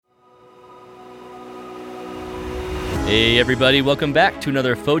Hey everybody, welcome back to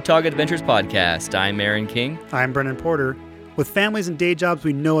another Photog Adventures podcast. I'm Aaron King. I'm Brendan Porter. With families and day jobs,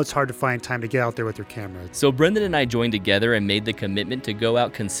 we know it's hard to find time to get out there with your camera. So Brendan and I joined together and made the commitment to go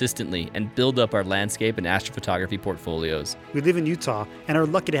out consistently and build up our landscape and astrophotography portfolios. We live in Utah and are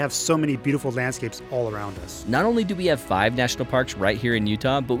lucky to have so many beautiful landscapes all around us. Not only do we have 5 national parks right here in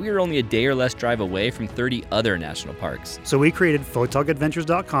Utah, but we are only a day or less drive away from 30 other national parks. So we created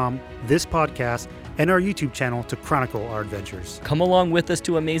photogadventures.com, this podcast, and our YouTube channel to chronicle our adventures. Come along with us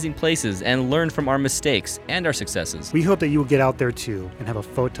to amazing places and learn from our mistakes and our successes. We hope that you will get out there too and have a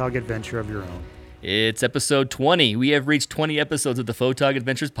photog adventure of your own. It's episode 20. We have reached 20 episodes of the Photog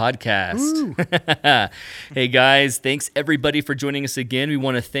Adventures podcast. Hey guys, thanks everybody for joining us again. We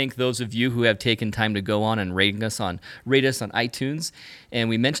want to thank those of you who have taken time to go on and rate us on iTunes. And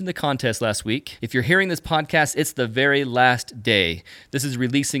we mentioned the contest last week. If you're hearing this podcast, it's the very last day. This is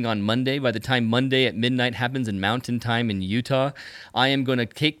releasing on Monday. By the time Monday at midnight happens in Mountain Time in Utah, I am going to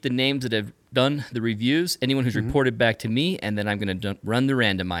take the names that have done the reviews, anyone who's reported back to me, and then I'm going to run the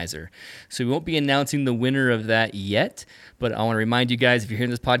randomizer. So we won't be announcing the winner of that yet, but I want to remind you guys, if you're hearing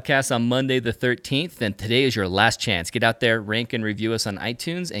this podcast on Monday the 13th, then today is your last chance. Get out there, rank and review us on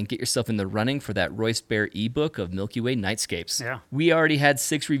iTunes, and get yourself in the running for that Royce Bear ebook of Milky Way Nightscapes. Yeah. We already had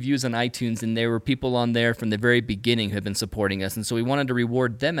 6 reviews on iTunes, and there were people on there from the very beginning who have been supporting us, and so we wanted to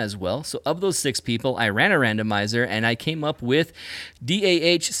reward them as well. So of those 6 people, I ran a randomizer, and I came up with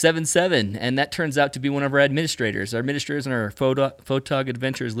DAH77, and that turns out to be one of our administrators. Our administrators in our Photog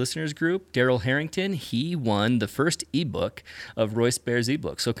Adventures listeners group, Daryl Harrington, he won the first ebook of Royce Bear's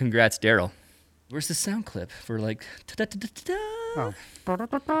ebook. So congrats, Daryl. Where's the sound clip for like ta-da-da-da-da-da? Oh.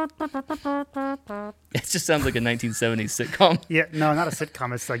 It just sounds like a 1970s sitcom. Yeah, no, not a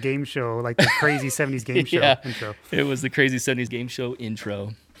sitcom. It's a game show, like the crazy 70s game show intro. It was the crazy 70s game show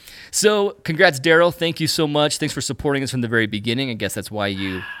intro. So, congrats, Daryl. Thank you so much. Thanks for supporting us from the very beginning. I guess that's why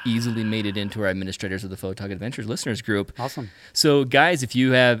you easily made it into our administrators of the Photog Adventures listeners group. Awesome. So, guys, if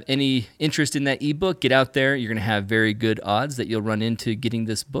you have any interest in that ebook, get out there. You're going to have very good odds that you'll run into getting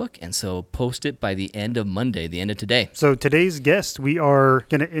this book. And so, post it by the end of Monday, the end of today. So, today's guest, we are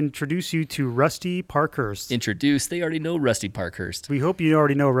going to introduce you to Rusty Parkhurst. Introduce. They already know Rusty Parkhurst. We hope you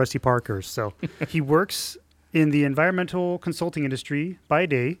already know Rusty Parkhurst. So, he works in the environmental consulting industry by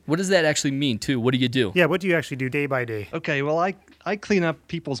day. What does that actually mean, too? What do you do? Yeah, what do you actually do day by day? Okay, well, I clean up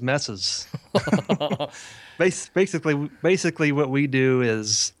people's messes. Basically, what we do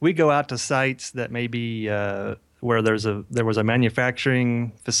is we go out to sites that maybe where there was a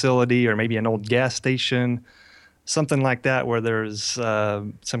manufacturing facility or maybe an old gas station, something like that, where there's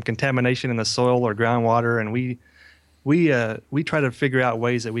some contamination in the soil or groundwater, and we try to figure out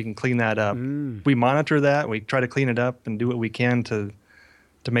ways that we can clean that up. We monitor that. We try to clean it up and do what we can to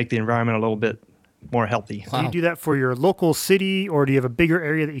make the environment a little bit more healthy. Wow. Do you do that for your local city, or do you have a bigger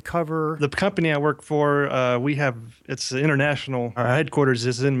area that you cover? The company I work for, it's international. Our headquarters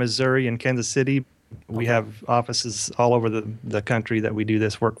is in Missouri and Kansas City. We have offices all over the country that we do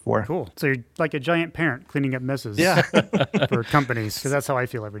this work for. Cool. So you're like a giant parent cleaning up messes for companies, because that's how I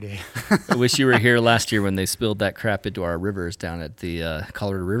feel every day. I wish you were here last year when they spilled that crap into our rivers down at the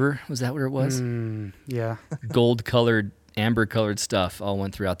Colorado River. Was that where it was? Yeah. Gold-colored, amber-colored stuff all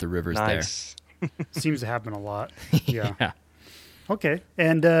went throughout the rivers Nice. there. Seems to happen a lot. Yeah. Okay.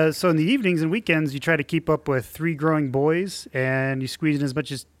 And so in the evenings and weekends, you try to keep up with 3 growing boys, and you squeeze in as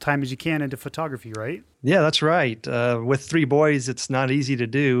much time as you can into photography, right? Yeah, that's right. With 3 boys, it's not easy to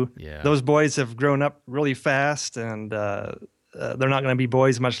do. Yeah. Those boys have grown up really fast, and they're not going to be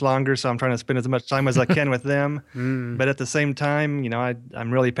boys much longer, so I'm trying to spend as much time as I can with them. But at the same time,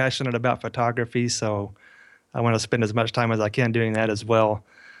 I'm really passionate about photography, so I want to spend as much time as I can doing that as well.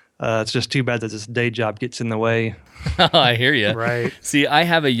 It's just too bad that this day job gets in the way. I hear you. Right. See, I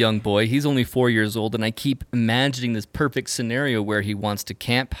have a young boy. He's only 4 years old, and I keep imagining this perfect scenario where he wants to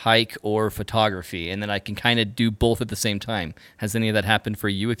camp, hike, or photography, and then I can kind of do both at the same time. Has any of that happened for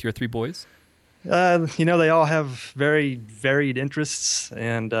you with your 3 boys? They all have very varied interests,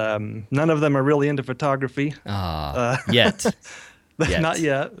 and none of them are really into photography. Yet. Not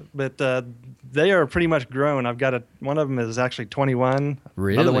yet, but they are pretty much grown. I've got one of them is actually 21.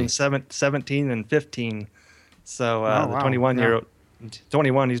 Really? Another one's 17 and 15. So the 21-year-old,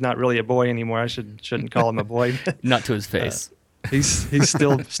 21, he's not really a boy anymore. I shouldn't call him a boy. Not to his face. He's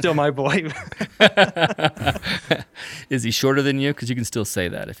still my boy. Is he shorter than you? Because you can still say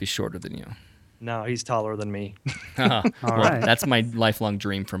that if he's shorter than you. No, he's taller than me. All right. That's my lifelong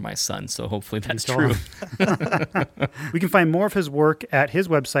dream for my son, so hopefully that's Tall. true. We can find more of his work at his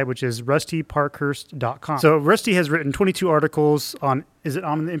website, which is rustyparkhurst.com. So Rusty has written 22 articles on, is it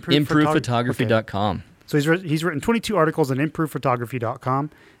on the ImprovePhotography.com. So he's written 22 articles on improvephotography.com.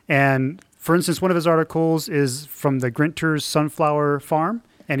 And for instance, one of his articles is from the Grinter's Sunflower Farm,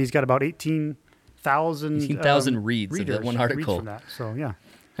 and he's got about 18,000 reads of that one article. From that. So, yeah.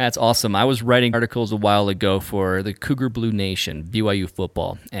 That's awesome. I was writing articles a while ago for the Cougar Blue Nation, BYU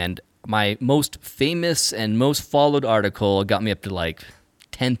football, and my most famous and most followed article got me up to like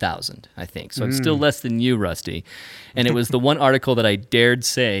 10,000, I think. So it's still less than you, Rusty. And it was the one article that I dared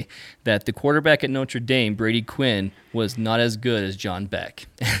say that the quarterback at Notre Dame, Brady Quinn, was not as good as John Beck.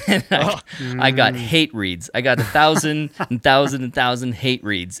 And I got hate reads. I got 1,000 and 1,000 and 1,000 hate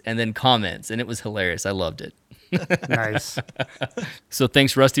reads and then comments, and it was hilarious. I loved it. Nice. So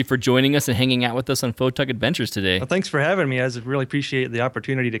thanks, Rusty, for joining us and hanging out with us on Photog Adventures today. Well, thanks for having me. I really appreciate the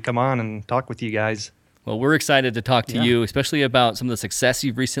opportunity to come on and talk with you guys. Well, we're excited to talk to you, especially about some of the success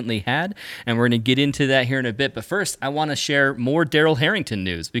you've recently had, and we're going to get into that here in a bit. But first, I want to share more Daryl Harrington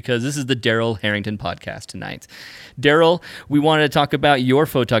news because this is the Daryl Harrington podcast tonight. Daryl, we wanted to talk about your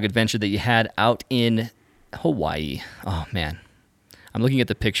Photog adventure that you had out in Hawaii. Oh, man. I'm looking at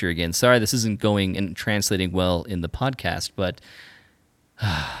the picture again. Sorry, this isn't going and translating well in the podcast, but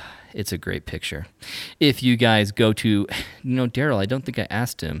it's a great picture. If you guys go to, Daryl, I don't think I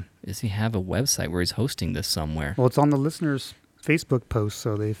asked him. Does he have a website where he's hosting this somewhere? Well, it's on the listeners' Facebook post,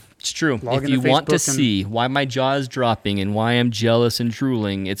 so It's true. If you want to see why my jaw is dropping and why I'm jealous and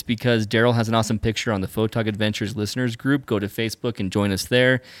drooling, it's because Daryl has an awesome picture on the Photog Adventures listeners group. Go to Facebook and join us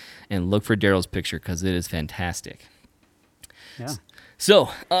there and look for Daryl's picture because it is fantastic. Yeah.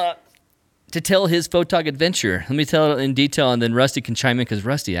 So, to tell his Photog adventure, let me tell it in detail, and then Rusty can chime in because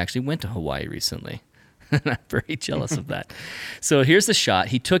Rusty actually went to Hawaii recently. I'm very jealous of that. So here's the shot.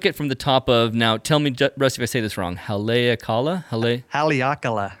 He took it from the top of, now tell me, Rusty, if I say this wrong, Haleakala?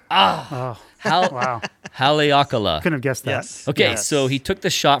 Haleakala. Wow. Haleakala. Couldn't have guessed that. Yes. Okay, Yes. so he took the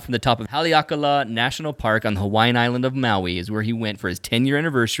shot from the top of Haleakala National Park on the Hawaiian island of Maui is where he went for his 10-year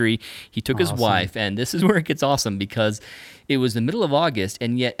anniversary. He took his wife, and this is where it gets awesome because it was the middle of August,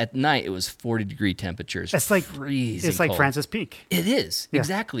 and yet at night it was 40-degree temperatures. It's like freezing It's like cold. Francis Peak. It is,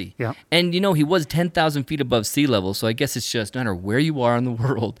 exactly. Yeah. And, he was 10,000 feet above sea level, so I guess it's just no matter where you are in the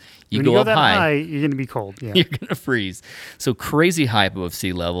world, you When go you go up that high, you're going to be cold. Yeah. you're going to freeze. So crazy high above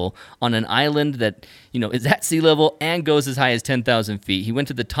sea level on an island that, is at sea level and goes as high as 10,000 feet. He went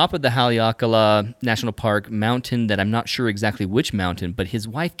to the top of the Haleakala National Park mountain that I'm not sure exactly which mountain, but his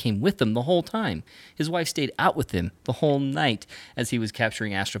wife came with him the whole time. His wife stayed out with him the whole night as he was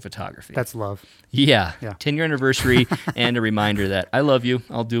capturing astrophotography. That's love. Yeah. Yeah. 10-year anniversary and a reminder that I love you.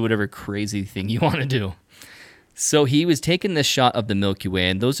 I'll do whatever crazy thing you want to do. So he was taking this shot of the Milky Way,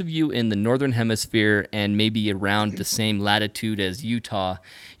 and those of you in the northern hemisphere and maybe around the same latitude as Utah,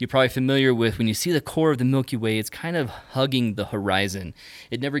 you're probably familiar with when you see the core of the Milky Way, it's kind of hugging the horizon.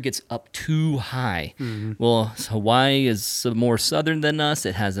 It never gets up too high. Well, Hawaii is more southern than us.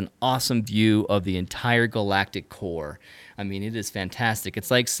 It has an awesome view of the entire galactic core. I mean, it is fantastic. It's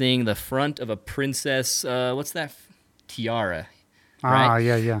like seeing the front of a princess, what's that? Tiara. Right?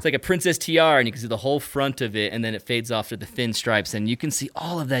 Yeah. It's like a princess tiara, and you can see the whole front of it, and then it fades off to the thin stripes, and you can see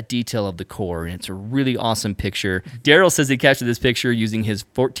all of that detail of the core, and it's a really awesome picture. Daryl says he captured this picture using his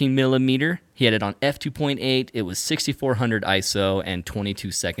 14 millimeter. He had it on f2.8. It was 6400 ISO and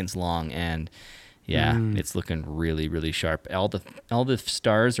 22 seconds long, and it's looking really, really sharp. All the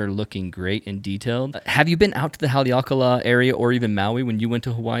stars are looking great and detailed. Have you been out to the Haleakala area or even Maui when you went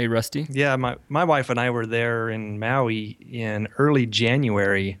to Hawaii, Rusty? Yeah, my wife and I were there in Maui in early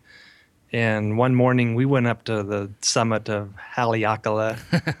January, and one morning we went up to the summit of Haleakala.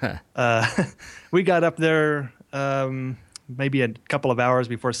 We got up there maybe a couple of hours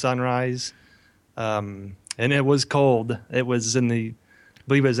before sunrise, and it was cold. It was I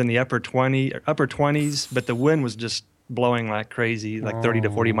believe it was in the upper 20s, but the wind was just blowing like crazy, like 30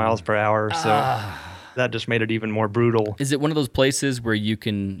 to 40 miles per hour. So that just made it even more brutal. Is it one of those places where you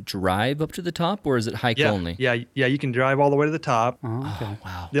can drive up to the top, or is it hike only? Yeah, you can drive all the way to the top. Oh, okay.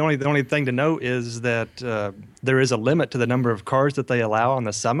 Wow. The only thing to note is that there is a limit to the number of cars that they allow on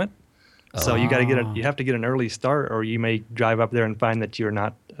the summit. So you have to get an early start, or you may drive up there and find that you're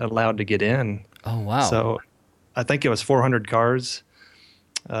not allowed to get in. Oh, wow. So I think it was 400 cars.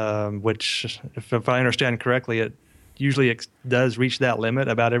 Which, if I understand correctly, it usually does reach that limit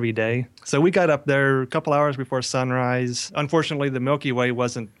about every day. So we got up there a couple hours before sunrise. Unfortunately, the Milky Way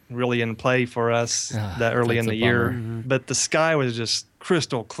wasn't really in play for us that early in that's the a year. bummer. But the sky was just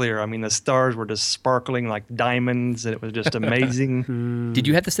crystal clear. I mean, the stars were just sparkling like diamonds, and it was just amazing. Did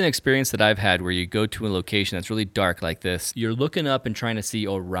you have the same experience that I've had where you go to a location that's really dark like this? You're looking up and trying to see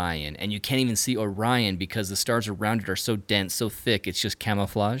Orion, and you can't even see Orion because the stars around it are so dense, so thick, it's just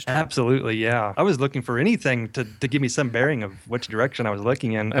camouflaged? Absolutely, yeah. I was looking for anything to give me some bearing of which direction I was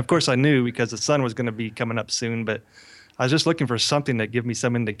looking in. Of course, I knew because the sun was going to be coming up soon, but I was just looking for something to give me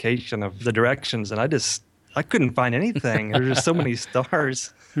some indication of the directions, and I couldn't find anything. There's just so many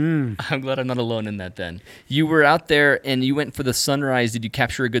stars. I'm glad I'm not alone in that then. You were out there and you went for the sunrise. Did you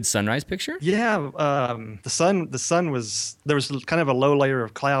capture a good sunrise picture? Yeah, the sun was, there was kind of a low layer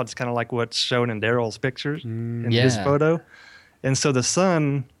of clouds, kind of like what's shown in Daryl's pictures in his photo. And so the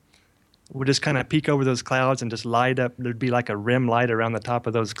sun would just kind of peek over those clouds and just light up. There'd be like a rim light around the top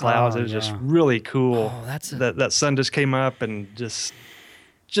of those clouds. It was just really cool. Oh, that sun just came up and just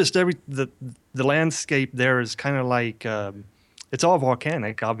the landscape there is kind of like it's all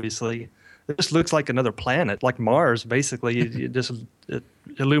volcanic, obviously. It just looks like another planet, like Mars, basically. It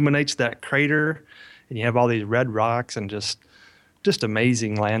illuminates that crater, and you have all these red rocks and just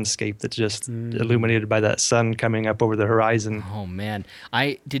amazing landscape that's just illuminated by that sun coming up over the horizon. Oh man,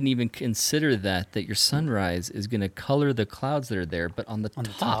 I didn't even consider that your sunrise is going to color the clouds that are there, but on the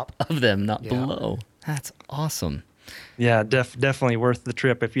top of them, not below. That's awesome. Yeah, definitely worth the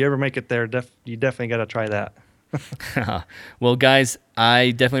trip. If you ever make it there, you definitely got to try that. Well, guys,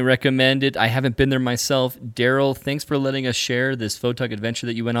 I definitely recommend it. I haven't been there myself. Daryl, thanks for letting us share this Photog adventure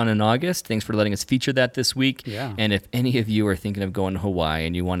that you went on in August. Thanks for letting us feature that this week. Yeah. And if any of you are thinking of going to Hawaii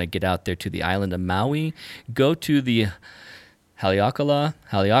and you want to get out there to the island of Maui, go to the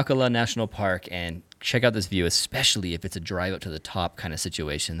Haleakala National Park and check out this view, especially if it's a drive up to the top kind of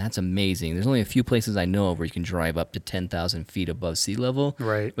situation. That's amazing. There's only a few places I know of where you can drive up to 10,000 feet above sea level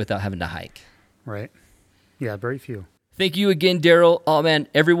without having to hike. Right. Yeah, very few. Thank you again, Daryl. Oh, man,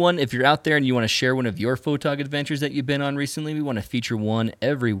 everyone, if you're out there and you want to share one of your Photog adventures that you've been on recently, we want to feature one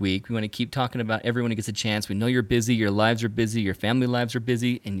every week. We want to keep talking about everyone who gets a chance. We know you're busy, your lives are busy, your family lives are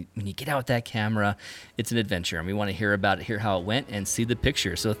busy, and when you get out with that camera, it's an adventure, and we want to hear about it, hear how it went, and see the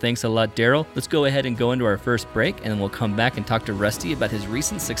picture. So thanks a lot, Daryl. Let's go ahead and go into our first break, and then we'll come back and talk to Rusty about his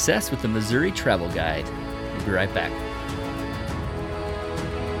recent success with the Missouri Travel Guide. We'll be right back.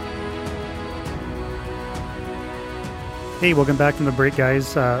 Hey, welcome back from the break,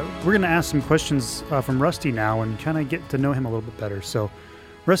 guys. We're going to ask some questions from Rusty now and kind of get to know him a little bit better. So,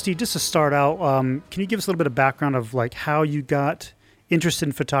 Rusty, just to start out, can you give us a little bit of background of like how you got interested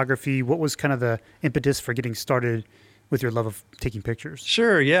in photography? What was kind of the impetus for getting started with your love of taking pictures?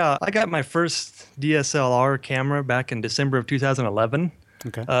 Sure, yeah. I got my first DSLR camera back in December of 2011.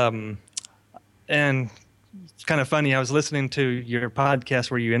 Okay. And it's kind of funny. I was listening to your podcast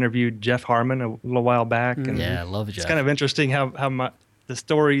where you interviewed Jeff Harmon a little while back. And yeah, I love Jeff. It's kind of interesting how the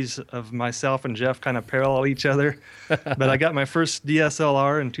stories of myself and Jeff kind of parallel each other. But I got my first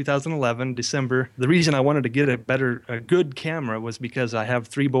DSLR in 2011, December. The reason I wanted to get a good camera was because I have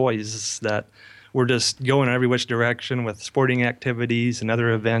 3 boys that were just going every which direction with sporting activities and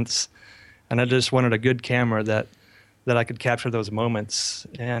other events. And I just wanted a good camera that I could capture those moments,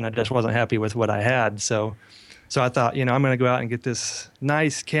 and I just wasn't happy with what I had. So I thought, I'm going to go out and get this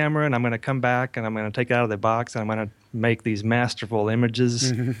nice camera, and I'm going to come back, and I'm going to take it out of the box, and I'm going to make these masterful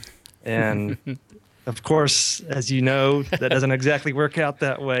images. And of course, as you know, that doesn't exactly work out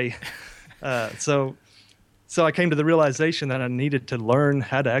that way. So I came to the realization that I needed to learn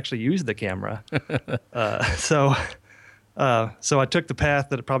how to actually use the camera. So I took the path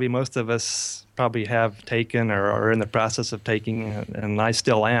that probably most of us probably have taken or are in the process of taking, and I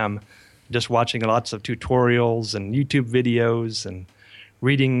still am, just watching lots of tutorials and YouTube videos and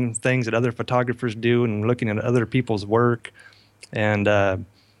reading things that other photographers do and looking at other people's work. And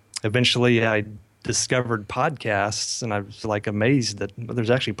eventually I discovered podcasts, and I was like amazed that there's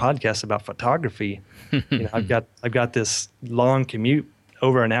actually podcasts about photography. I've got this long commute,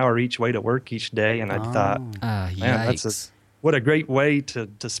 over an hour each way to work each day, and I thought, man, what a great way to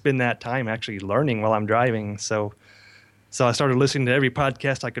spend that time actually learning while I'm driving. So I started listening to every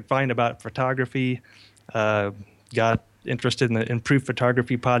podcast I could find about photography, got interested in the Improved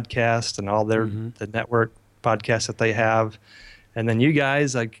Photography podcast and all the network podcasts that they have. And then you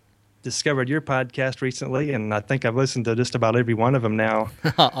guys, I discovered your podcast recently, and I think I've listened to just about every one of them now.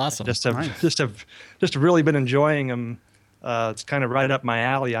 Awesome. Just have really been enjoying them. It's kind of right up my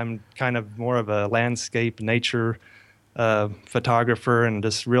alley. I'm kind of more of a landscape, nature photographer, and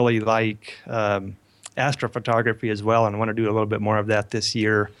just really like astrophotography as well, and I want to do a little bit more of that this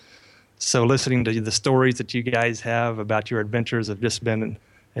year. So listening to the stories that you guys have about your adventures have just been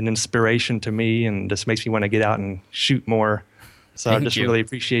an inspiration to me, and just makes me want to get out and shoot more. So I Thank just you. really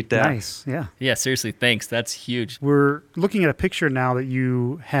appreciate that. Nice. Yeah. Yeah, seriously, thanks. That's huge. We're looking at a picture now that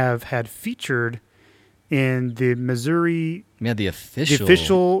you have had featured in the Missouri, Yeah, the the official.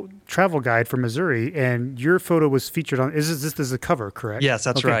 official travel guide for Missouri, and your photo was featured on. This is the cover, correct? Yes,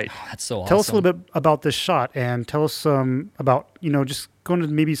 that's Okay. right. Oh, that's so awesome. Tell us a little bit about this shot, and tell us about just go into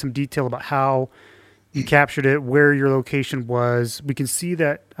maybe some detail about how you captured it, where your location was. We can see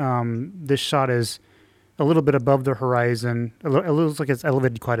that this shot is a little bit above the horizon. It looks like it's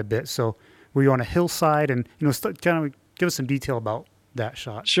elevated quite a bit. So were you on a hillside? And kind of give us some detail about that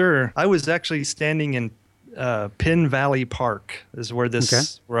shot. Sure. I was actually standing in Penn Valley Park is where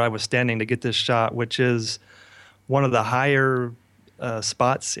where I was standing to get this shot, which is one of the higher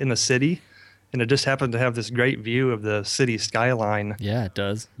spots in the city. And it just happened to have this great view of the city skyline. Yeah, it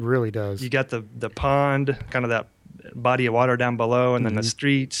does. Really does. You got the pond, kind of that body of water down below, and then the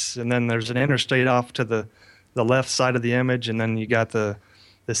streets, and then there's an interstate off to the left side of the image, and then you got the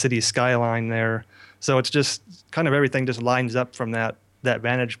city skyline there. So it's just kind of everything just lines up from that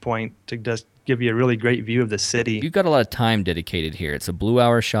vantage point to just give you a really great view of the city. You've got a lot of time dedicated here. It's a blue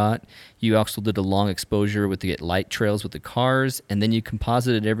hour shot. You also did a long exposure with the light trails with the cars, and then you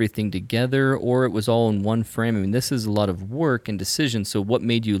composited everything together, or it was all in one frame. I mean, this is a lot of work and decision. So what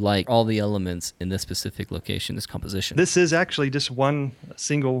made you like all the elements in this specific location, this composition? This is actually just one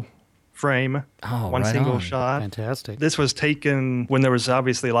single frame, Oh, one right single on. shot. Fantastic. This was taken when there was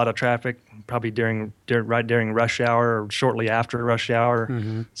obviously a lot of traffic, probably right during rush hour or shortly after rush hour.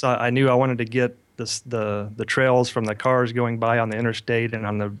 So I knew I wanted to get the trails from the cars going by on the interstate and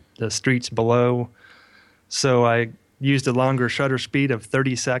on the streets below. So I used a longer shutter speed of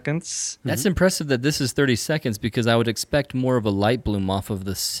 30 seconds. That's impressive that this is 30 seconds because I would expect more of a light bloom off of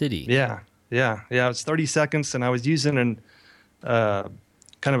the city. Yeah. It's 30 seconds, and I was using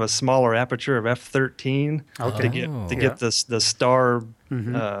kind of a smaller aperture of f13 Okay. to get the star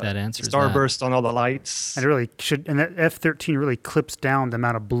That answers starburst on all the lights. And it really should, and that F13 really clips down the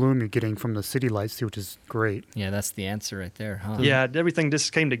amount of bloom you're getting from the city lights too, which is great. Yeah, that's the answer right there, huh? Yeah, everything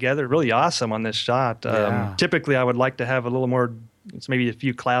just came together really awesome on this shot. Yeah. Typically, I would like to have a little more, maybe a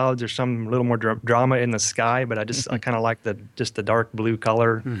few clouds or some little more drama in the sky, but I kind of like the dark blue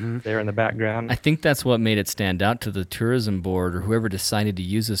color there in the background. I think that's what made it stand out to the tourism board or whoever decided to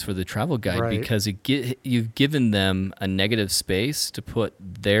use this for the travel guide Right. because you've given them a negative space to put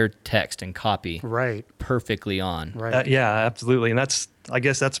their text and copy Right. perfectly on. Right. Yeah, absolutely, and I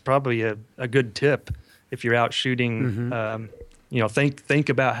guess that's probably a good tip if you're out shooting. Think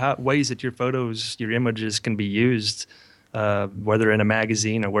about ways that your images can be used, whether in a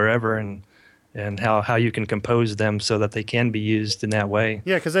magazine or wherever, and how you can compose them so that they can be used in that way.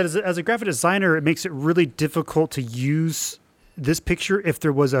 Yeah, because as a graphic designer, it makes it really difficult to use this picture if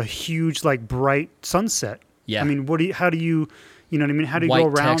there was a huge, like, bright sunset. Yeah. I mean, how do you know what I mean? How do you White go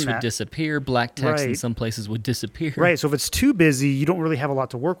around text would that? disappear, black text in Right. some places would disappear. Right. So if it's too busy, you don't really have a lot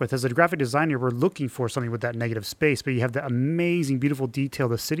to work with. As a graphic designer, we're looking for something with that negative space, but you have the amazing, beautiful detail,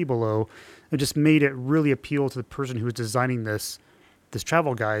 the city below. It just made it really appeal to the person who was designing this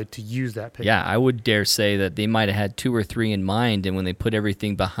travel guide to use that picture. Yeah, I would dare say that they might have had 2 or 3 in mind, and when they put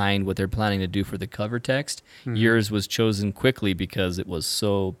everything behind what they're planning to do for the cover text, yours was chosen quickly because it was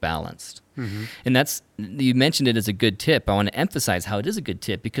so balanced. And you mentioned it as a good tip. I want to emphasize how it is a good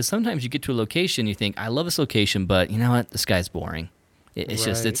tip because sometimes you get to a location, you think, I love this location, but you know what? This guy's boring. It's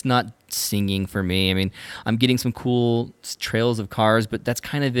just, Right. it's not singing for me. I mean, I'm getting some cool trails of cars, but that's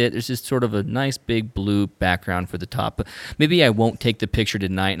kind of it. There's just sort of a nice big blue background for the top. But maybe I won't take the picture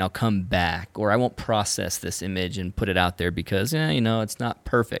tonight and I'll come back, or I won't process this image and put it out there because, it's not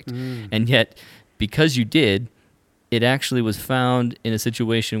perfect. And yet, because you did, it actually was found in a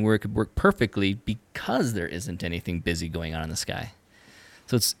situation where it could work perfectly because there isn't anything busy going on in the sky.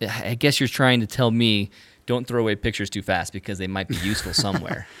 So I guess you're trying to tell me, don't throw away pictures too fast because they might be useful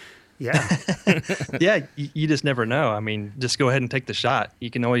somewhere. Yeah. Yeah, you just never know. I mean, just go ahead and take the shot. You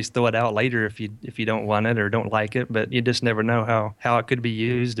can always throw it out later if you don't want it or don't like it, but you just never know how it could be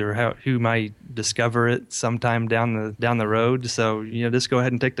used or who might discover it sometime down the road. So just go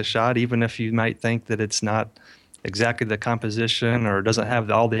ahead and take the shot, even if you might think that it's not exactly the composition or doesn't have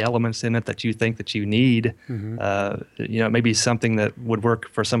all the elements in it that you think that you need. Maybe something that would work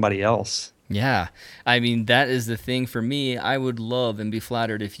for somebody else. Yeah. I mean, that is the thing for me. I would love and be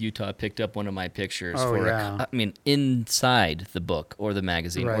flattered if Utah picked up one of my pictures inside the book or the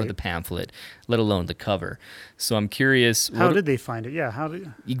magazine or Right. the pamphlet, let alone the cover. So I'm curious. How did they find it? Yeah.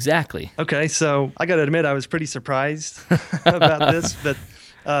 Exactly. Okay, so I got to admit I was pretty surprised about this, but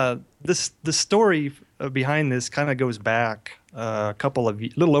the story behind this kind of goes back a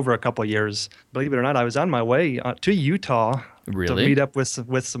little over a couple of years. Believe it or not, I was on my way to Utah Really? meet up with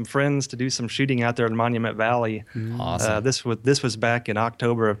some friends to do some shooting out there in Monument Valley. Awesome. This was back in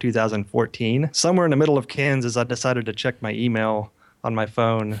October of 2014. Somewhere in the middle of Kansas, I decided to check my email on my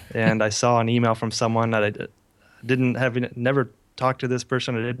phone, and I saw an email from someone that I never talked to this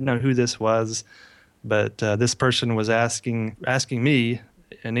person. I didn't know who this was, but this person was asking me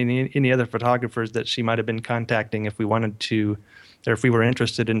and any other photographers that she might have been contacting if we wanted to, or if we were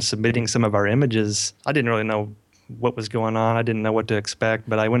interested in submitting some of our images. I didn't really know what was going on. I didn't know what to expect,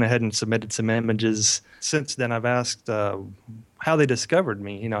 but I went ahead and submitted some images. Since then, I've asked how they discovered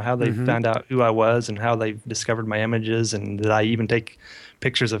me, how they found out who I was and how they discovered my images, and did I even take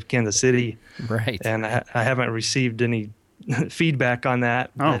pictures of Kansas City. Right. And I haven't received any feedback on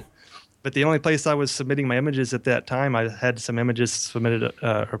that. Oh. But the only place I was submitting my images at that time, I had some images submitted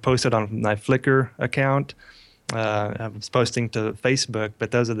or posted on my Flickr account. I was posting to Facebook,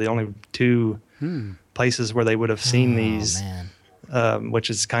 but those are the only two places where they would have seen these, which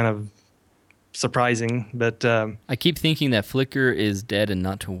is kind of surprising. But I keep thinking that Flickr is dead and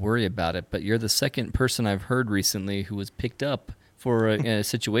not to worry about it, but you're the second person I've heard recently who was picked up for a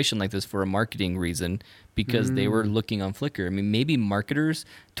situation like this for a marketing reason because they were looking on Flickr. I mean, maybe marketers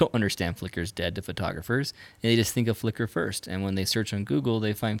don't understand Flickr's dead to photographers, and they just think of Flickr first. And when they search on Google,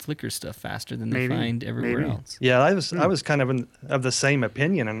 they find Flickr stuff faster than they find everywhere else. Yeah, I was kind of of the same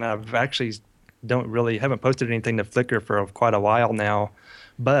opinion, and I've actually haven't posted anything to Flickr for quite a while now.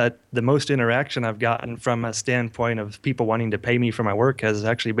 But the most interaction I've gotten from a standpoint of people wanting to pay me for my work has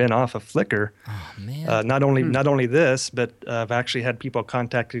actually been off of Flickr. Oh, man. Not only this, but I've actually had people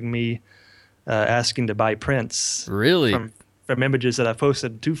contacting me asking to buy prints. Really? From images that I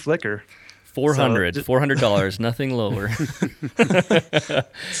posted to Flickr. $400, nothing lower.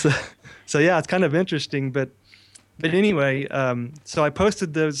 So yeah, it's kind of interesting. But anyway, so I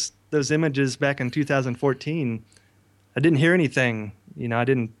posted those images back in 2014. I didn't hear anything. I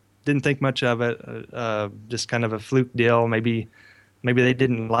didn't think much of it. Just kind of a fluke deal. Maybe they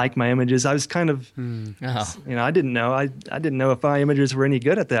didn't like my images. I was kind of, I didn't know. I didn't know if my images were any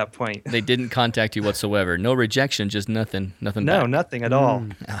good at that point. They didn't contact you whatsoever. No rejection, just nothing No, back. nothing at all.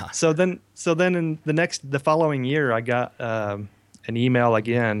 So then in the following year, I got an email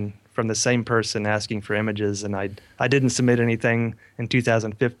again from the same person asking for images, and I didn't submit anything in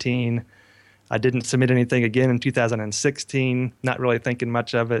 2015. I didn't submit anything again in 2016, not really thinking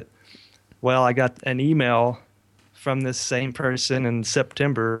much of it. Well, I got an email from this same person in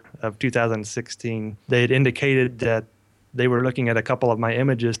September of 2016. They had indicated that they were looking at a couple of my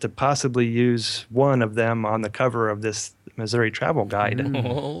images to possibly use one of them on the cover of this Missouri travel guide.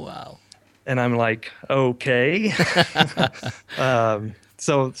 Oh, wow. And I'm like, okay.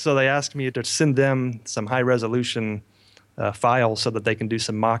 So they asked me to send them some high resolution files so that they can do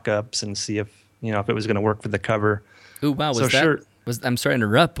some mock-ups and see if it was going to work for the cover. Ooh, wow. I'm sorry to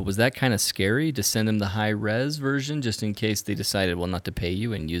interrupt, but was that kind of scary to send them the high-res version just in case they decided, not to pay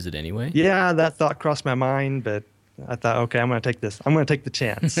you and use it anyway? Yeah, that thought crossed my mind, but I thought, okay, I'm going to take this. I'm going to take the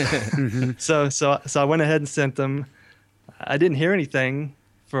chance. So I went ahead and sent them. I didn't hear anything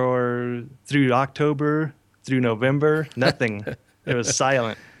through October, through November, nothing. It was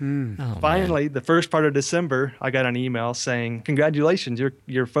silent. Oh, Finally, the first part of December, I got an email saying, "Congratulations,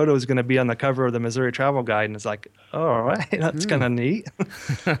 your photo is going to be on the cover of the Missouri Travel Guide." And it's like, oh, all right, that's kind of neat.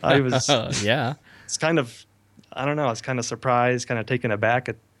 Yeah. It's kind of, I don't know, I was kind of surprised, kind of taken aback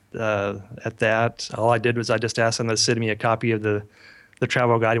at that. All I did was I just asked them to send me a copy of the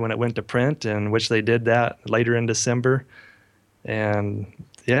travel guide when it went to print, and which they did that later in December. And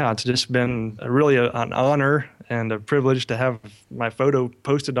yeah, it's just been really an honor and a privilege to have my photo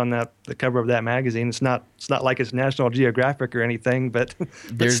posted on the cover of that magazine. It's not like it's National Geographic or anything, but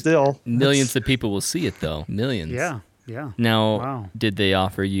still, millions of people will see it though. Millions. Yeah. Now, Did they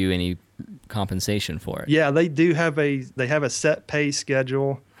offer you any compensation for it? Yeah, they do have a set pay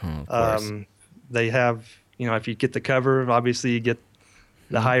schedule. Oh, of course. They have, if you get the cover, obviously you get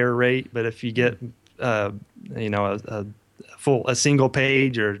the higher rate, but if you get a single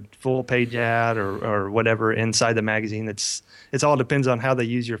page or full page ad or whatever inside the magazine, it all depends on how they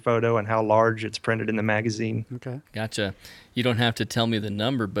use your photo and how large it's printed in the magazine. Okay. Gotcha. You don't have to tell me the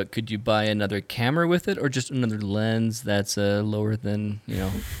number, but could you buy another camera with it or just another lens that's lower than,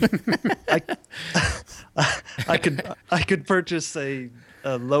 I could purchase a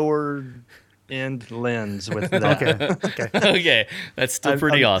lower end lens with that. Okay. Okay. That's still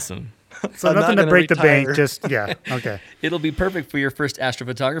pretty awesome. So I'm nothing not to break the gonna bank, retire. okay. It'll be perfect for your first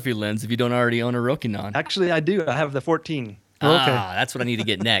astrophotography lens if you don't already own a Rokinon. Actually, I do. I have the 14. Okay. That's what I need to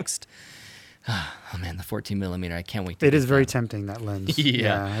get next. Oh man, the 14 millimeter! I can't wait to It get is very that. tempting, that lens.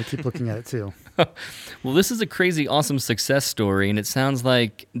 Yeah. I keep looking at it too. Well, this is a crazy, awesome success story, and it sounds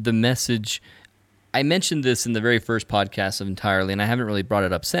like the message. I mentioned this in the very first podcast of Entirely, and I haven't really brought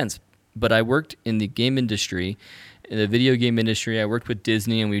it up since. But I worked in the game industry, in the video game industry. I worked with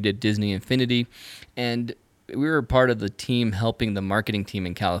Disney, and we did Disney Infinity, and we were part of the team helping the marketing team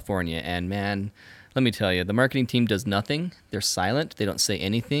in California. And man, let me tell you, the marketing team does nothing. They're silent. They don't say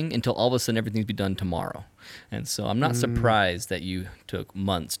anything until all of a sudden everything's be done tomorrow. And so I'm not surprised that you took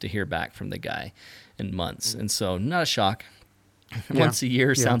months to hear back from the guy, in months. And so not a shock. Once a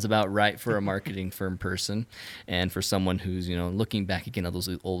year sounds about right for a marketing firm person, and for someone who's, looking back again at those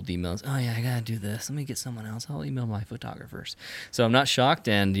old emails. Oh yeah, I gotta do this. Let me get someone else. I'll email my photographers. So I'm not shocked,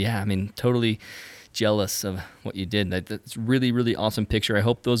 and totally jealous of what you did. That's really, really awesome picture. I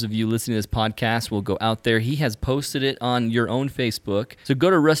hope those of you listening to this podcast will go out there. He has posted it on your own Facebook. So go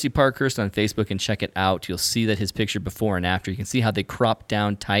to Rusty Parkhurst on Facebook and check it out. You'll see that his picture before and after. You can see how they cropped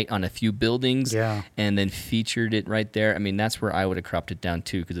down tight on a few buildings and then featured it right there. I mean, that's where I would have cropped it down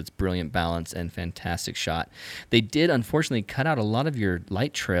too, because it's brilliant balance and fantastic shot. They did, unfortunately, cut out a lot of your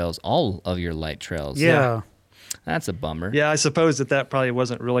light trails, all of your light trails. Yeah. That's a bummer. Yeah, I suppose that probably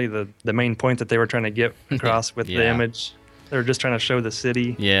wasn't really the main point that they were trying to get across with the image. They were just trying to show the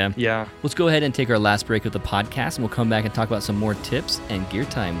city. Yeah. Let's go ahead and take our last break of the podcast, and we'll come back and talk about some more tips and gear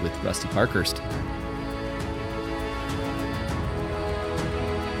time with Rusty Parkhurst.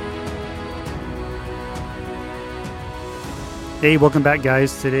 Hey, welcome back,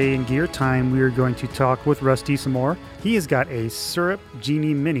 guys. Today in Gear Time, we are going to talk with Rusty some more. He has got a Syrup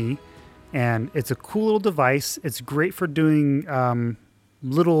Genie Mini, and it's a cool little device. It's great for doing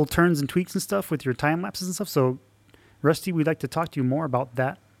little turns and tweaks and stuff with your time lapses and stuff. So, Rusty, we'd like to talk to you more about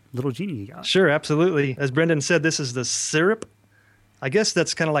that little Genie you got. Sure, absolutely. As Brendan said, this is the Syrup. I guess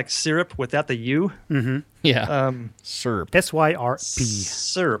that's kind of like syrup without the U. Mm-hmm. Yeah. Syrup. S-Y-R-P.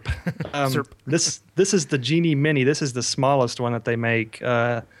 Syrup. Syrup. This is the Genie Mini. This is the smallest one that they make.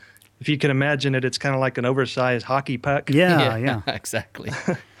 If you can imagine it, it's kind of like an oversized hockey puck. Yeah. Exactly.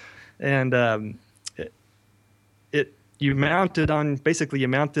 And you mount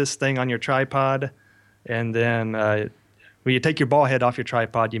this thing on your tripod, and then when you take your ball head off your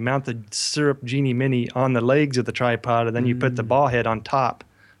tripod, you mount the Syrup Genie Mini on the legs of the tripod, and then you put the ball head on top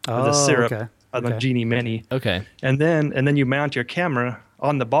of the syrup of the Genie Mini. Okay. And then you mount your camera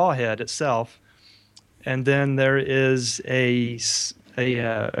on the ball head itself, and then there is a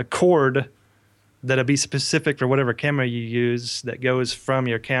cord that'll be specific for whatever camera you use that goes from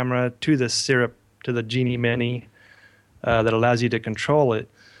your camera to the syrup to the Genie Mini that allows you to control it.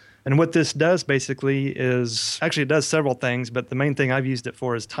 And what this does basically is, actually it does several things, but the main thing I've used it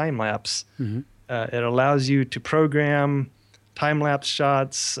for is time lapse. Mm-hmm. It allows you to program time lapse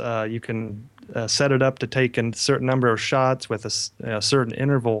shots. You can set it up to take a certain number of shots with a certain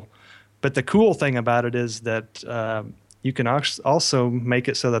interval. But the cool thing about it is that you can also make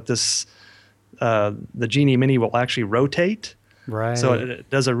it so that the Genie Mini will actually rotate. Right. So it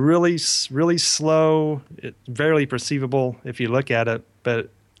does a really, really slow, barely perceivable if you look at it,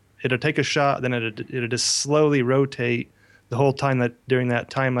 but it'll take a shot, then it'll just slowly rotate the whole time during that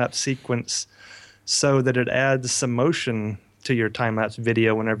time-lapse sequence, so that it adds some motion to your time-lapse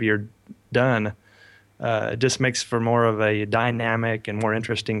video whenever you're done. It just makes for more of a dynamic and more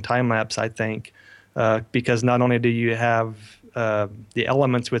interesting time-lapse, I think, because not only do you have the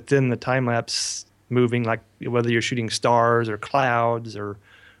elements within the time-lapse moving, like whether you're shooting stars or clouds or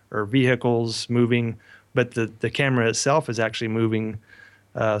vehicles moving, but the camera itself is actually moving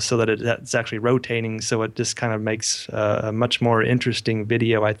so that it's actually rotating. So it just kind of makes a much more interesting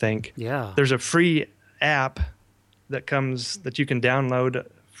video, I think. Yeah. There's a free app that you can download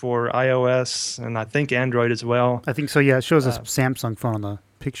for iOS and I think Android as well. I think so, yeah. It shows a Samsung phone on the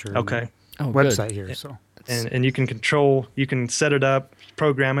picture. Okay. Website good. Here, so. And you can set it up,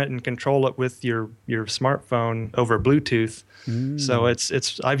 program it, and control it with your smartphone over Bluetooth. So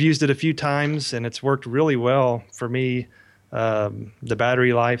I've used it a few times and it's worked really well for me. The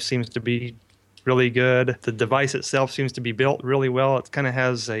battery life seems to be really good. The device itself seems to be built really well. It kind of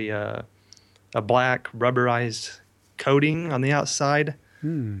has a black rubberized coating on the outside,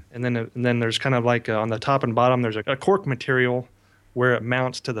 and then there's kind of like on the top and bottom there's a cork material where it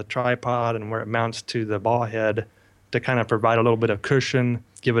mounts to the tripod and where it mounts to the ball head to kind of provide a little bit of cushion,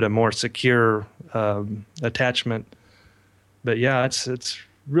 give it a more secure attachment. But yeah, it's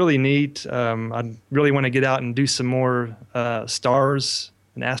really neat. I really want to get out and do some more stars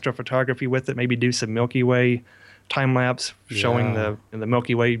and astrophotography with it. Maybe do some Milky Way time lapse showing the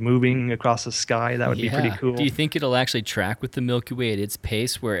Milky Way moving across the sky. That would be pretty cool. Do you think it'll actually track with the Milky Way at its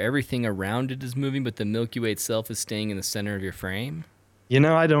pace, where everything around it is moving, but the Milky Way itself is staying in the center of your frame?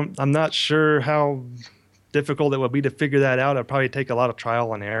 I'm not sure how difficult it would be to figure that out. It'd probably take a lot of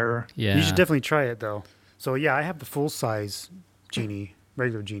trial and error. Yeah. You should definitely try it though. So yeah, I have the full size Genie,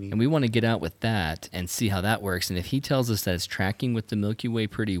 regular Genie. And we want to get out with that and see how that works. And if he tells us that it's tracking with the Milky Way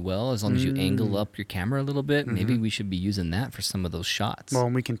pretty well, as long as you angle up your camera a little bit, maybe we should be using that for some of those shots. Well,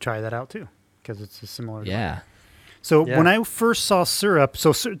 and we can try that out too because it's a similar. Yeah. So when I first saw Syrup,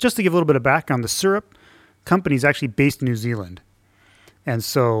 just to give a little bit of background, the Syrup company is actually based in New Zealand. And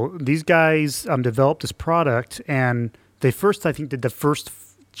so these guys developed this product, and they first, I think, did the first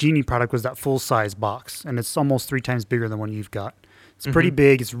Genie product was that full-size box, and it's almost 3 times bigger than one you've got. It's pretty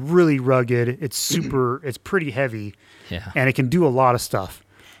big. It's really rugged. It's it's pretty heavy, and it can do a lot of stuff.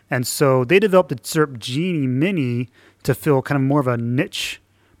 And so they developed the Syrup Genie Mini to fill kind of more of a niche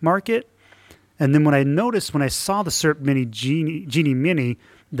market. And then when I saw the Syrup Mini Genie Mini,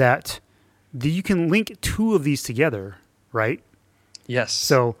 that you can link 2 of these together, right? Yes.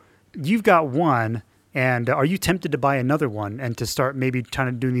 So you've got one, and are you tempted to buy another one and to start maybe trying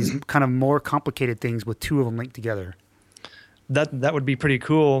to do these kind of more complicated things with 2 of them linked together? That would be pretty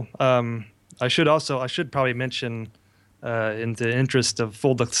cool. I should probably mention, in the interest of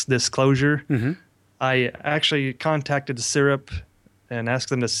full disclosure, I actually contacted Syrup and asked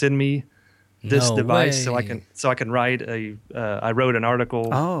them to send me this device so I can write I wrote an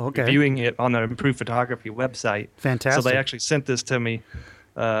article reviewing it on the Improved Photography website. Fantastic. So they actually sent this to me.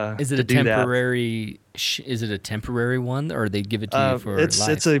 Is it a temporary? Is it a temporary one, or they give it to you for life?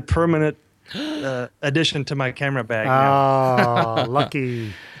 It's a permanent addition to my camera bag. Oh,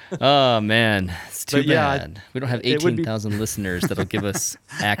 lucky. Oh man, it's too yeah, bad. We don't have 18,000 listeners that'll give us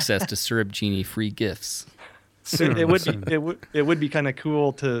access to Syrup Genie free gifts. Soon, it would be kind of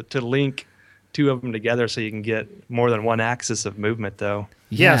cool to link 2 of them together so you can get more than one axis of movement, though.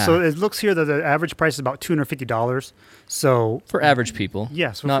 Yeah, so it looks here that the average price is about $250. So for average people,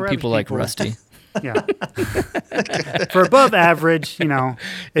 yes, not people like Rusty. Yeah, for above average,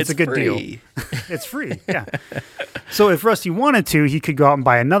 it's a good free. deal. It's free. Yeah. So if Rusty wanted to, he could go out and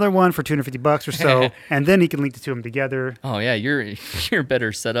buy another one for $250 or so, and then he can link the 2 of them together. Oh yeah, you're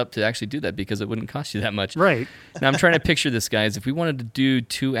better set up to actually do that because it wouldn't cost you that much. Right. Now I'm trying to picture this, guys. If we wanted to do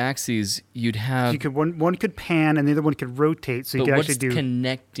 2 axes, you'd have one could pan and the other one could rotate, so you could actually do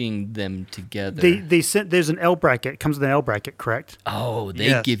connecting them together. They sent there's an L bracket. It comes with an L bracket, correct? Oh,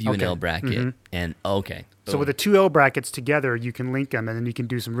 they give you an Okay. L bracket, and okay. So with the 2 L brackets together, you can link them, and then you can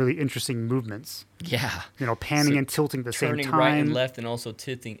do some really interesting movements. Yeah. Panning and tilting at the same time. Turning right and left, and also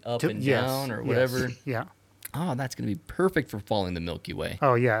tilting up and down, or whatever. Yes. Yeah. Oh, that's going to be perfect for following the Milky Way.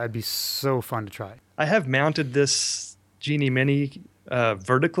 Oh, yeah. It'd be so fun to try. I have mounted this Genie Mini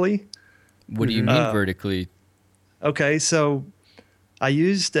vertically. What do you mean vertically? Okay, so I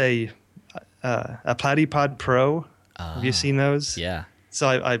used a Platypod Pro. Have you seen those? Yeah. So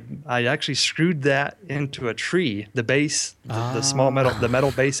I actually screwed that into a tree, the base, the small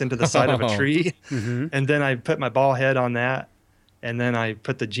metal base into the side of a tree, and then I put my ball head on that, and then I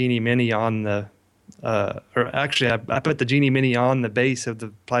put the Genie Mini on the, I put the Genie Mini on the base of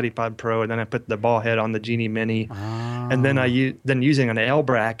the Platypod Pro, and then I put the ball head on the Genie Mini, and then using an L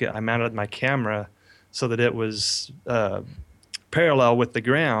bracket, I mounted my camera so that it was parallel with the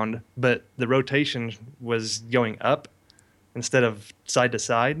ground, but the rotation was going up instead of side to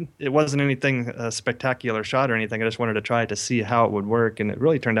side. It wasn't anything spectacular shot or anything. I just wanted to try it to see how it would work, and it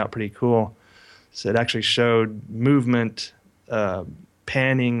really turned out pretty cool. So it actually showed movement,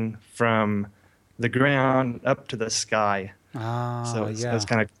 panning from the ground up to the sky. So it's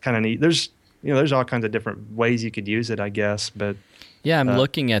kind of neat. There's all kinds of different ways you could use it, I guess, but yeah, I'm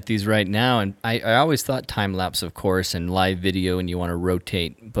looking at these right now, and I always thought time-lapse, of course, and live video, and you want to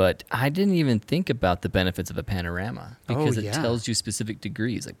rotate, but I didn't even think about the benefits of a panorama because it tells you specific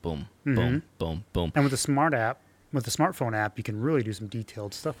degrees, like boom, boom, boom, boom. And with the smartphone app, you can really do some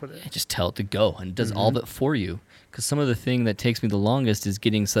detailed stuff with it. Just tell it to go, and it does all of it for you. Because some of the thing that takes me the longest is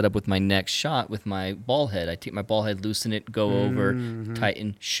getting set up with my next shot with my ball head. I take my ball head, loosen it, go over,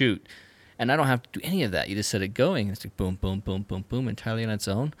 tighten, shoot. And I don't have to do any of that. You just set it going. It's like boom, boom, boom, boom, boom, entirely on its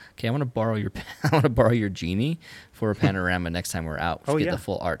own. Okay, I want to borrow your Genie for a panorama next time we're out. Get the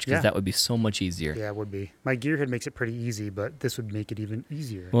full arch because that would be so much easier. Yeah, it would be. My Gearhead makes it pretty easy, but this would make it even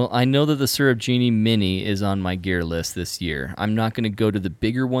easier. Well, I know that the Syrup Genie Mini is on my gear list this year. I'm not going to go to the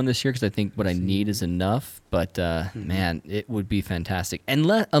bigger one this year because I think what I need is enough. But man, it would be fantastic.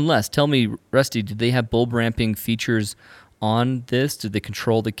 Unless, tell me, Rusty, did they have bulb ramping features on this? Did they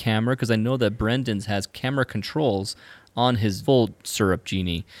control the camera? Because I know that Brendan's has camera controls on his full Syrup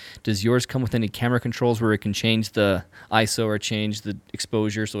Genie. Does yours come with any camera controls where it can change the ISO or change the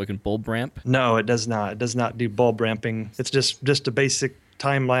exposure so it can bulb ramp? No, it does not. It does not do bulb ramping. It's just a basic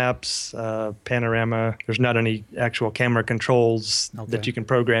time lapse panorama. There's not any actual camera controls that you can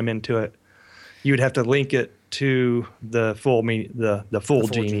program into it. You would have to link it to the full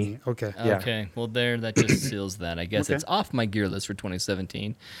Genie. Okay. Yeah. Okay. Well, that just seals that. I guess it's off my gear list for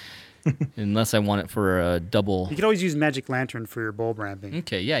 2017. Unless I want it for a double. You could always use Magic Lantern for your bulb ramping.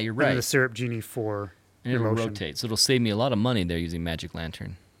 Okay, yeah, you're And right. the Syrup Genie for And your it'll motion. rotate, so it'll save me a lot of money there using Magic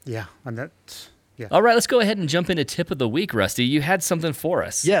Lantern. Yeah, and that. Yeah. All right, let's go ahead and jump into tip of the week, Rusty. You had something for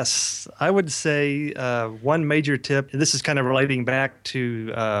us. Yes, I would say one major tip. This is kind of relating back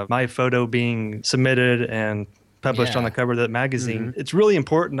to my photo being submitted and published on the cover of the magazine. It's really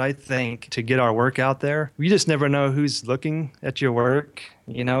important, I think, to get our work out there. You just never know who's looking at your work,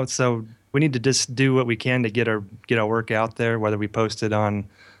 so we need to just do what we can to get our work out there, whether we post it on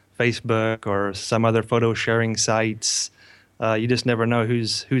Facebook or some other photo sharing sites. You just never know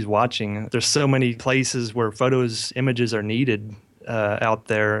who's watching. There's so many places where images are needed out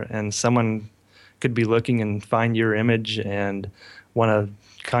there, and someone could be looking and find your image and want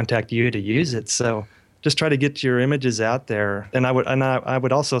to contact you to use it. So just try to get your images out there. And I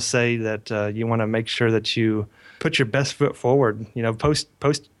would also say that you want to make sure that you put your best foot forward.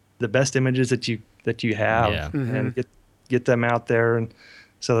 Post the best images that you have, and get them out there, and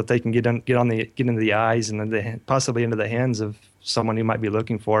so that they can get into the eyes and then possibly into the hands of someone who might be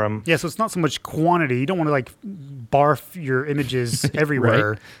looking for them. Yeah, so it's not so much quantity. You don't want to barf your images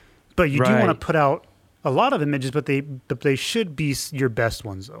everywhere, but you do want to put out a lot of images, but they should be your best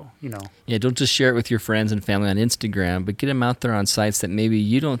ones, though. Yeah, don't just share it with your friends and family on Instagram, but get them out there on sites that maybe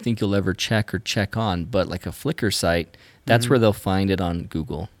you don't think you'll ever check on, but like a Flickr site, that's where they'll find it on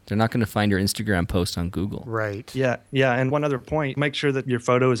Google. They're not going to find your Instagram post on Google. Right. Yeah. And one other point, make sure that your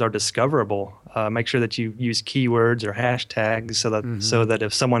photos are discoverable. Make sure that you use keywords or hashtags so that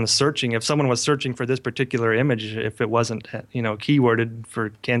if someone was searching for this particular image, if it wasn't keyworded for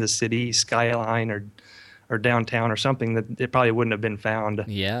Kansas City, skyline, or downtown or something, that it probably wouldn't have been found.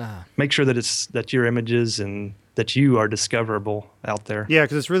 Yeah. Make sure that your images and that you are discoverable out there. Yeah,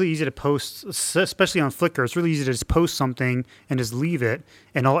 because it's really easy to post, especially on Flickr. It's really easy to just post something and just leave it,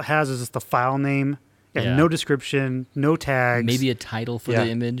 and all it has is just the file name and no description, no tags. Maybe a title for the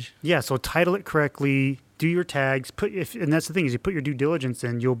image. Yeah, so title it correctly, do your tags, and that's the thing is you put your due diligence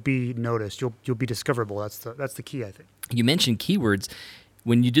in, you'll be noticed, you'll be discoverable. That's the key, I think. You mentioned keywords.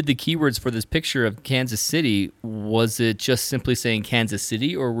 When you did the keywords for this picture of Kansas City, was it just simply saying Kansas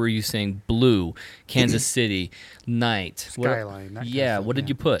City, or were you saying blue, Kansas City, night, skyline? What did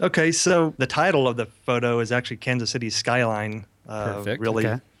you put? Okay, so the title of the photo is actually Kansas City skyline. Perfect.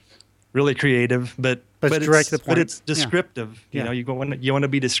 Really creative, but it's direct to the point. But it's descriptive. Yeah. You want to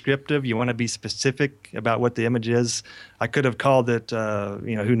be descriptive. You want to be specific about what the image is. I could have called it,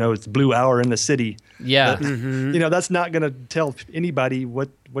 who knows, Blue Hour in the City. Yeah. But, that's not going to tell anybody what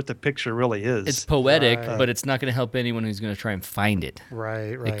the picture really is. It's poetic, but it's not going to help anyone who's going to try and find it.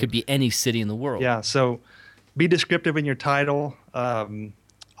 Right. It could be any city in the world. Yeah. So be descriptive in your title.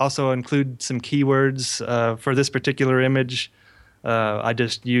 Also include some keywords for this particular image. I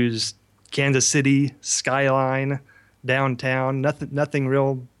just used Kansas City, skyline, downtown, nothing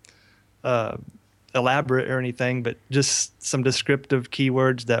real elaborate or anything, but just some descriptive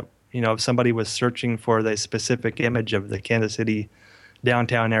keywords that, if somebody was searching for the specific image of the Kansas City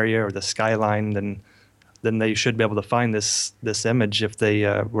downtown area or the skyline, then they should be able to find this image if they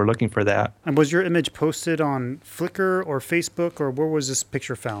were looking for that. And was your image posted on Flickr or Facebook, or where was this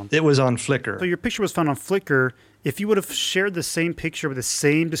picture found? It was on Flickr. So your picture was found on Flickr. If you would have shared the same picture with the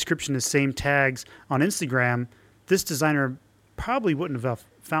same description, the same tags on Instagram, this designer probably wouldn't have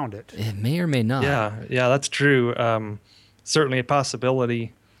found it. It may or may not. Yeah, that's true. Certainly a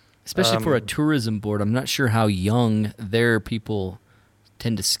possibility. Especially for a tourism board. I'm not sure how young their people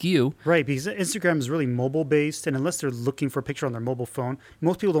tend to skew. Right, because Instagram is really mobile-based, and unless they're looking for a picture on their mobile phone,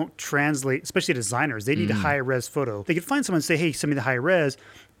 most people don't translate, especially designers. They need a high-res photo. They could find someone and say, hey, send me the high-res,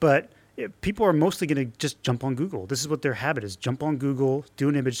 but people are mostly going to just jump on Google. This is what their habit is. Jump on Google, do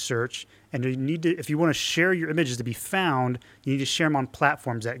an image search, and if you want to share your images to be found, you need to share them on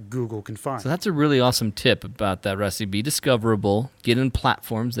platforms that Google can find. So that's a really awesome tip about that, Rusty. Be discoverable, get in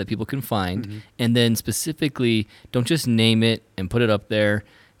platforms that people can find, and then specifically don't just name it and put it up there.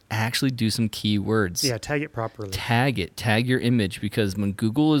 actually do some keywords. Yeah, tag it properly. Tag it. Tag your image, because when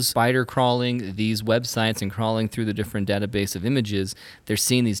Google is spider crawling these websites and crawling through the different database of images, they're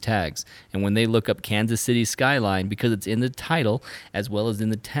seeing these tags. And when they look up Kansas City skyline, because it's in the title as well as in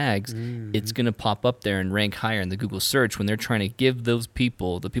the tags, it's going to pop up there and rank higher in the Google search when they're trying to give those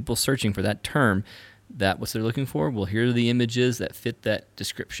people, the people searching for that term, that what they're looking for. Well, here are the images that fit that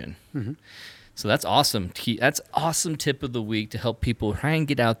description. So that's awesome. That's awesome tip of the week to help people try and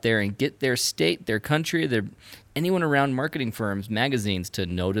get out there and get their state, their country, anyone around marketing firms, magazines to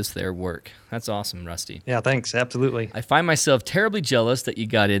notice their work. That's awesome, Rusty. Yeah, thanks. Absolutely. I find myself terribly jealous that you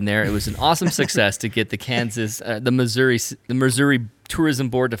got in there. It was an awesome success to get the Missouri Tourism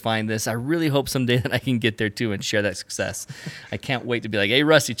Board to find this. I really hope someday that I can get there too and share that success. I can't wait to be like, hey,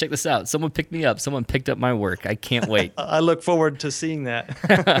 Rusty, check this out. Someone picked me up. Someone picked up my work. I can't wait. I look forward to seeing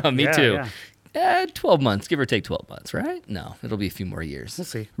that. Me too. Yeah. 12 months, give or take 12 months, right? No, it'll be a few more years. We'll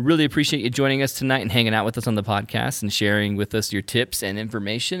see. Really appreciate you joining us tonight and hanging out with us on the podcast and sharing with us your tips and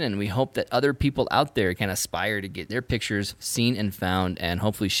information. And we hope that other people out there can aspire to get their pictures seen and found and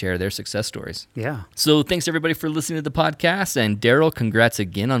hopefully share their success stories. Yeah. So thanks everybody for listening to the podcast. And Daryl, congrats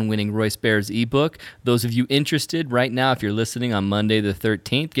again on winning Royce Bear's ebook. Those of you interested right now, if you're listening on Monday the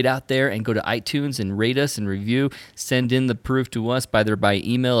 13th, get out there and go to iTunes and rate us and review. Send in the proof to us either by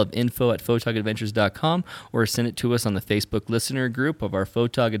email of info@photogadventures.com or send it to us on the Facebook listener group of our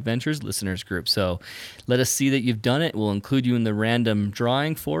Photog Adventures listeners group. So let us see that you've done it. We'll include you in the random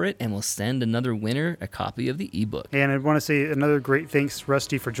drawing for it, and we'll send another winner a copy of the ebook. And I want to say another great thanks,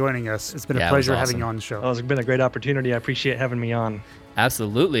 Rusty, for joining us. It's been a pleasure having you on the show. Oh, it's been a great opportunity. I appreciate having me on.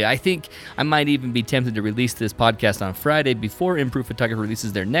 Absolutely. I think I might even be tempted to release this podcast on Friday before Improved Photography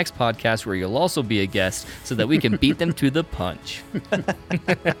releases their next podcast, where you'll also be a guest, so that we can beat them to the punch.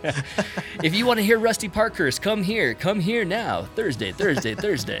 If you want to hear Rusty Parkhurst, come here now. Thursday.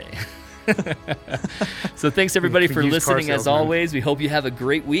 So thanks everybody for listening as always. We hope you have a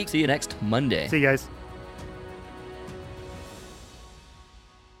great week. See you next Monday. See you guys.